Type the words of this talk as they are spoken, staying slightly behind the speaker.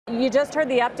You just heard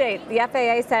the update. The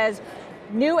FAA says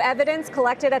new evidence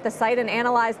collected at the site and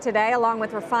analyzed today, along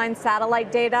with refined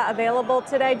satellite data available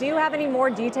today. Do you have any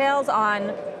more details on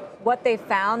what they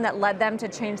found that led them to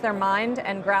change their mind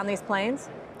and ground these planes?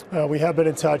 We have been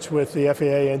in touch with the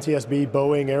FAA, NTSB,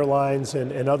 Boeing Airlines,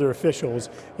 and other officials.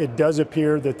 It does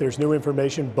appear that there's new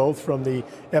information both from the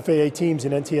FAA teams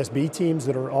and NTSB teams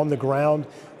that are on the ground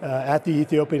at the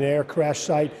Ethiopian Air crash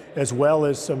site, as well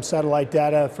as some satellite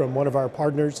data from one of our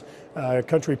partners,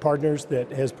 country partners,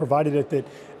 that has provided it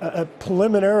that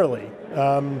preliminarily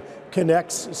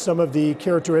connects some of the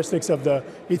characteristics of the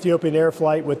Ethiopian Air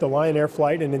flight with the Lion Air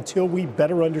flight. And until we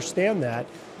better understand that,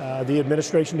 the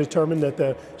administration determined that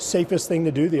the safest thing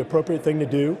to do, the appropriate thing to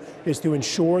do, is to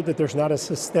ensure that there's not a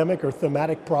systemic or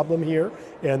thematic problem here,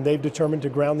 and they've determined to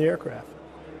ground the aircraft.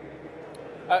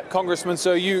 Congressman,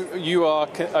 so are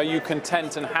you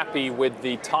content and happy with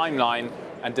the timeline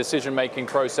and decision-making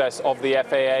process of the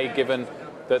FAA, given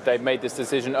that they've made this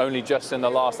decision only just in the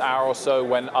last hour or so,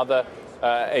 when other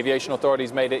aviation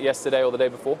authorities made it yesterday or the day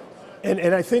before?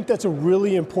 And I think that's a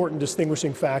really important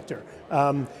distinguishing factor.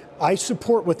 I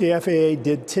support what the FAA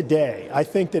did today. I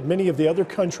think that many of the other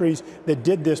countries that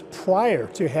did this prior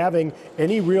to having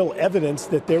any real evidence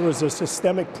that there was a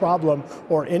systemic problem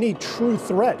or any true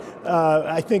threat,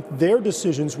 I think their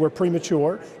decisions were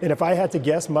premature. And if I had to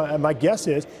guess, my guess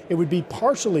is it would be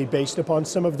partially based upon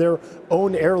some of their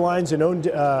own airlines and own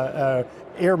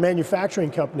air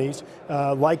manufacturing companies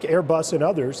like Airbus and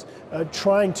others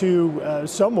trying to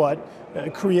somewhat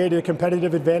create a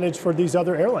competitive advantage for these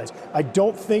other airlines. I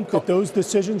don't think that those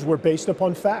decisions were based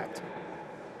upon fact.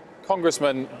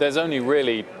 Congressman, there's only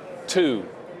really two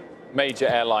major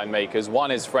airline makers.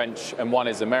 One is French and one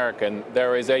is American.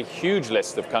 There is a huge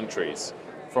list of countries,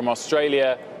 from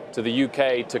Australia to the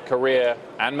UK to Korea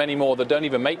and many more, that don't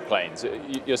even make planes.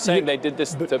 You're saying they did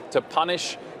this to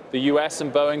punish the US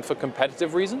and Boeing for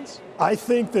competitive reasons? I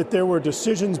think that there were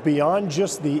decisions beyond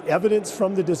just the evidence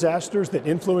from the disasters that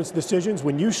influenced decisions.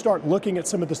 When you start looking at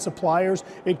some of the suppliers,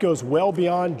 it goes well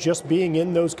beyond just being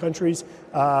in those countries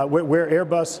where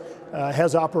Airbus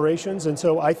has operations. And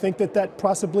so I think that that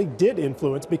possibly did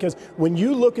influence, because when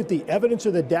you look at the evidence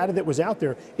or the data that was out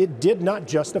there, it did not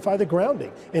justify the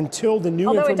grounding until the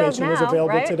new information was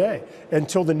available today.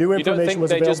 Until the new information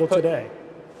was available today.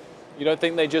 You don't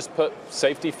think they just put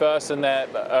safety first and they're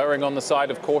erring on the side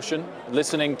of caution,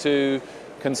 listening to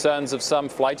concerns of some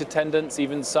flight attendants,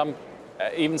 even some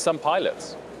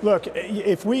pilots? Look,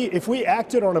 if we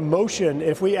acted on emotion,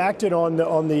 if we acted on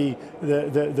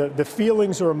the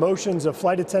feelings or emotions of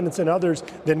flight attendants and others,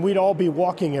 then we'd all be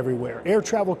walking everywhere. Air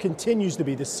travel continues to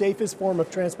be the safest form of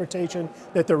transportation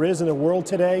that there is in the world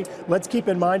today. Let's keep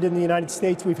in mind, in the United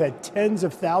States, we've had tens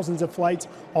of thousands of flights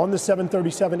on the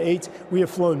 737-8s. We have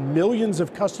flown millions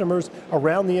of customers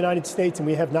around the United States, and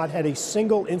we have not had a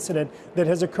single incident that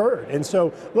has occurred. And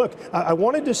so, look, I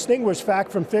want to distinguish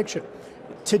fact from fiction.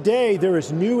 Today, there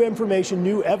is new information,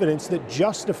 new evidence that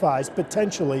justifies,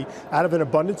 potentially, out of an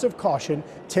abundance of caution,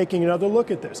 taking another look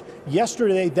at this.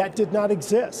 Yesterday, that did not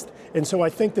exist. And so I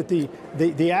think that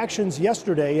the actions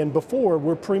yesterday and before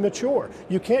were premature.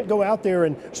 You can't go out there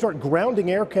and start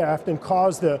grounding aircraft and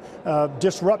cause the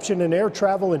disruption in air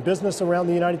travel and business around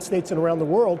the United States and around the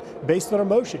world based on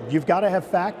emotion. You've got to have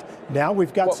fact. Now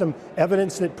we've got some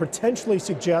evidence that potentially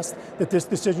suggests that this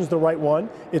decision is the right one.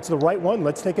 It's the right one.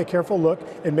 Let's take a careful look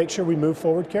and make sure we move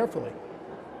forward carefully.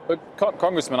 But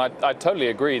Congressman, I totally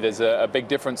agree. There's a big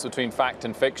difference between fact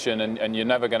and fiction, and you're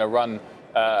never going to run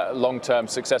long-term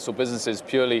successful businesses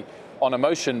purely on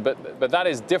emotion. But that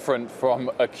is different from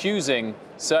accusing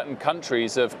certain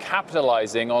countries of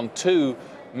capitalizing on two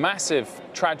massive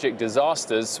tragic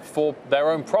disasters for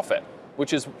their own profit,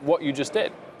 which is what you just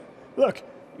did. Look,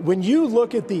 when you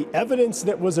look at the evidence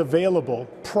that was available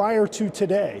prior to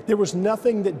today, there was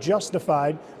nothing that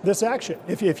justified this action.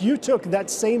 If you took that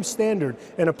same standard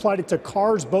and applied it to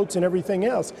cars, boats, and everything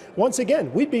else, once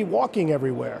again, we'd be walking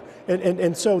everywhere.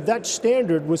 And so that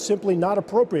standard was simply not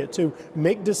appropriate to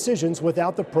make decisions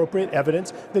without the appropriate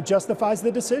evidence that justifies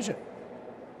the decision.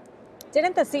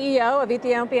 Didn't the CEO of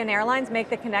Ethiopian Airlines make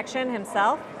the connection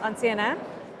himself on CNN?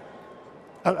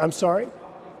 I'm sorry?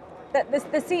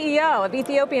 The CEO of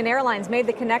Ethiopian Airlines made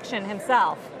the connection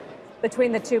himself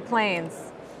between the two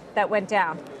planes that went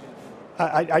down.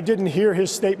 I didn't hear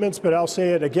his statements, but I'll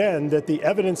say it again, that the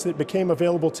evidence that became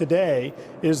available today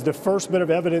is the first bit of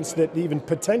evidence that even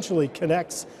potentially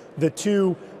connects the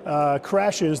two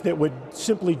crashes that would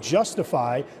simply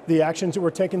justify the actions that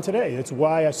were taken today. It's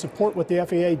why I support what the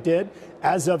FAA did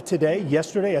as of today.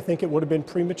 Yesterday, I think it would have been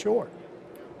premature.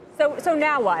 So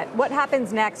now what? What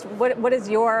happens next? What is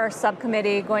your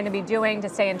subcommittee going to be doing to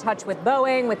stay in touch with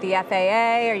Boeing, with the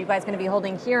FAA? Are you guys going to be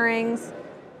holding hearings?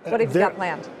 What have you got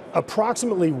planned?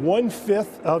 Approximately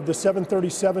 1/5 of the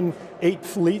 737-8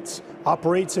 fleets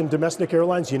operates in domestic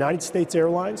airlines, United States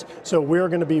Airlines. So we're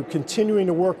going to be continuing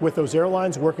to work with those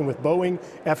airlines, working with Boeing,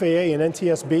 FAA, and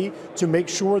NTSB to make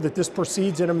sure that this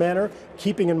proceeds in a manner,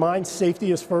 keeping in mind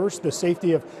safety is first. The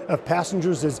safety of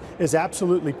passengers is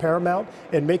absolutely paramount,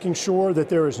 and making sure that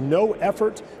there is no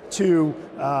effort to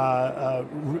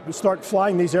start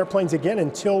flying these airplanes again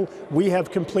until we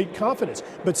have complete confidence.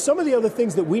 But some of the other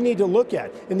things that we need to look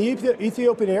at, in the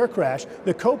Ethiopian air crash,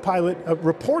 the co-pilot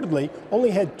reportedly only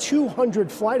had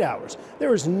 200 flight hours.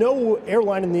 There is no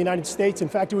airline in the United States, in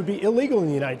fact it would be illegal in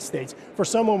the United States, for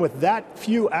someone with that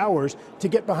few hours to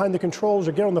get behind the controls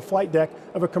or get on the flight deck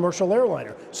of a commercial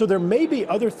airliner. So there may be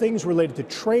other things related to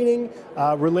training,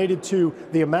 related to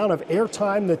the amount of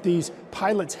airtime that these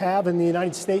pilots have in the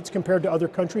United States compared to other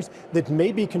countries that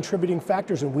may be contributing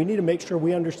factors, and we need to make sure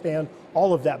we understand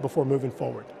all of that before moving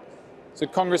forward. So,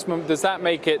 Congressman, does that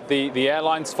make it the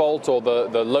airline's fault or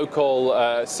the local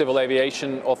civil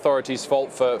aviation authorities'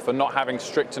 fault for not having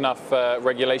strict enough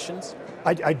regulations?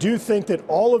 I do think that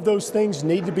all of those things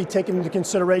need to be taken into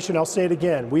consideration. I'll say it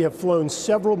again. We have flown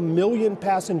several million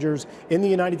passengers in the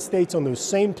United States on those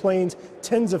same planes,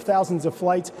 tens of thousands of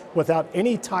flights without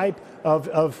any type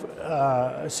of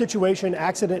situation,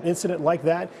 accident, incident like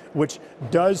that, which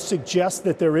does suggest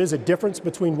that there is a difference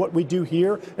between what we do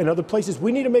here and other places.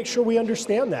 We need to make sure we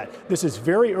understand that. This is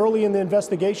very early in the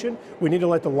investigation. We need to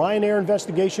let the Lion Air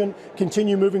investigation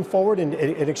continue moving forward and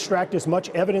extract as much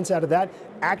evidence out of that,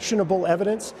 actionable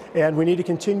evidence, and we need to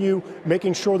continue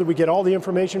making sure that we get all the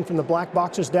information from the black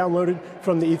boxes downloaded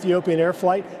from the Ethiopian Air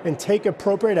flight and take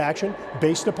appropriate action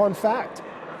based upon fact.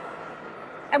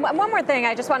 And one more thing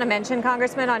I just want to mention,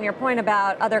 Congressman, on your point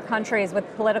about other countries with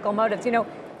political motives. You know,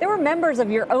 there were members of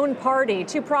your own party,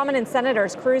 two prominent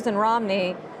senators, Cruz and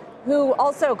Romney, who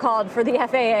also called for the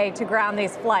FAA to ground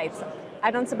these flights.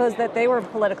 I don't suppose that they were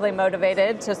politically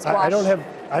motivated to squash I don't have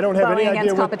Boeing any idea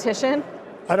against competition.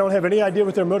 I don't have any idea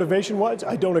what their motivation was.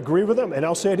 I don't agree with them, and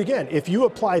I'll say it again. If you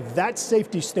apply that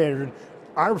safety standard,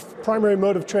 our primary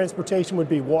mode of transportation would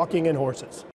be walking and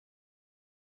horses.